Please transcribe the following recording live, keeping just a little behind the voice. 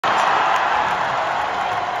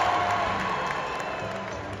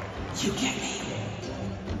You get me?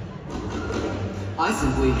 I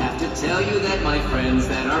simply have to tell you that my friends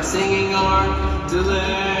that are singing are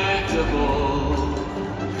delectable.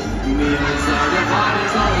 Meals are divine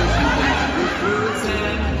as long as you can have with fruits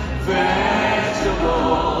and vegetables.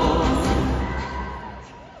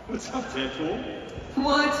 What's up, Deadpool?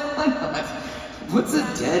 What? I'm not. What's a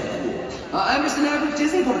Deadpool? I'm just an average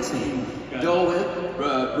Disney Parks fan. Dole Whip,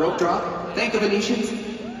 rope drop, thank the Venetians.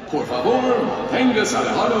 Por favor, manténgase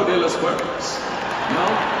alejado de los cuerpos. No?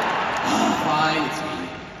 Fine, it's me.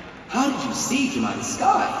 How did you see through my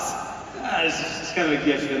disguise? It's kind of a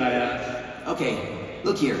gift that I have. Okay,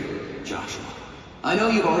 look here, Joshua. I know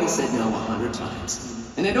you've already said no 100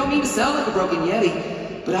 times. And I don't mean to sound like a broken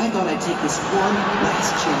Yeti, but I thought I'd take this one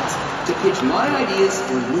last chance to pitch my ideas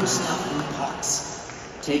for new stuff in the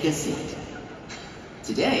parks. Take a seat.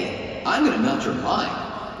 Today, I'm gonna melt your mind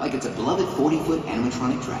like it's a beloved 40-foot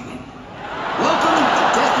animatronic dragon. Welcome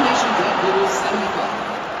to Destination Deadpool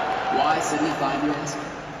 75. Why 75, you ask?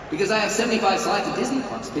 Because I have 75 slides of Disney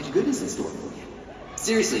parks to pitch goodness in store for you.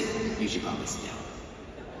 Seriously, you should probably sit down.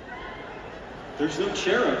 There's no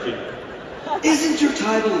chair up here. Isn't your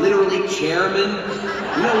title literally chairman?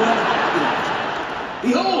 You know what?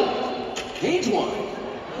 Behold! Page 1.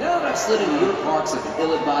 Now that I've slid into your parks like an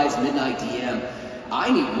ill-advised midnight DM, I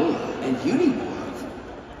need more, and you need more of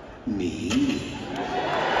me.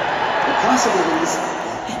 The possibilities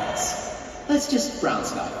are endless. Let's just brown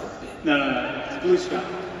sky for a bit. No. It's blue sky.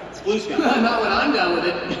 It's blue sky. Not when I'm done with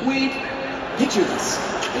it. Wink. Picture this.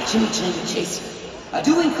 The Chimichanga Chaser. A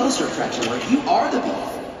dueling coaster attraction where you are the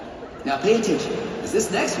beef. Now pay attention, because this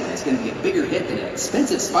next one is going to be a bigger hit than an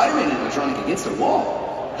expensive Spider-Man animatronic against a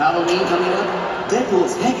wall. Halloween coming up,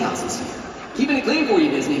 Deadpool's Heck House is here. Keeping it clean for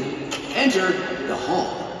you, Disney. Enter the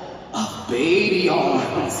Hall of Baby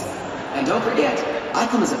Arms. And don't forget, I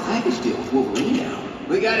come as a package deal with Wolverine now.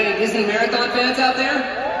 We got any Disney Marathon fans out there?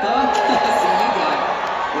 Huh? See, you got it.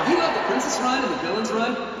 Well, if you love the Princess Run and the Villains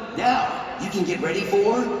Run, now you can get ready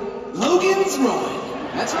for Logan's Run.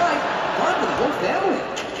 That's right, fun for the whole family.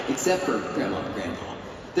 Except for Grandma and Grandpa.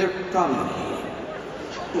 They're probably gonna hate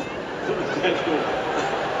it. Deadpool.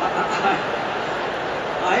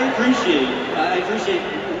 I appreciate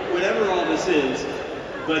whatever all this is,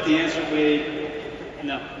 but the answer would be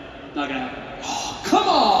no, not gonna happen. Oh, come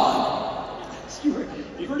on!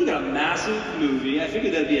 You've already got a massive movie. I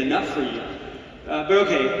figured that'd be enough for you. But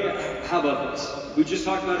okay, how about this? We just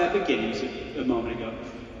talked about Epic Games a moment ago.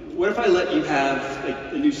 What if I let you have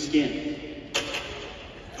a new skin?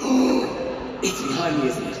 It's behind me,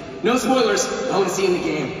 isn't it? No spoilers. I want to see him in the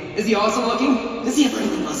game. Is he awesome looking? Does he have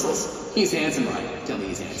really muscles? He's handsome, right? Tell me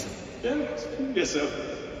he's handsome. Yeah, guess so.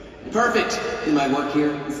 Perfect. Then my work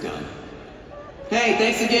here is done. Hey,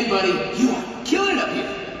 thanks again, buddy. You are killing it up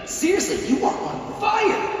here. Seriously, you are on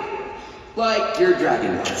fire. Like your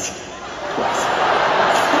dragon was. Twice.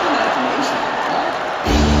 Some imagination, huh?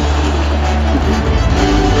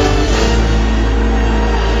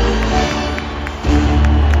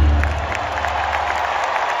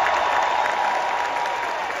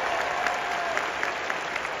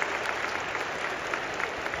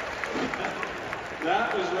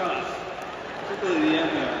 That was rough. Particularly the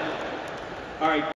end there. All right.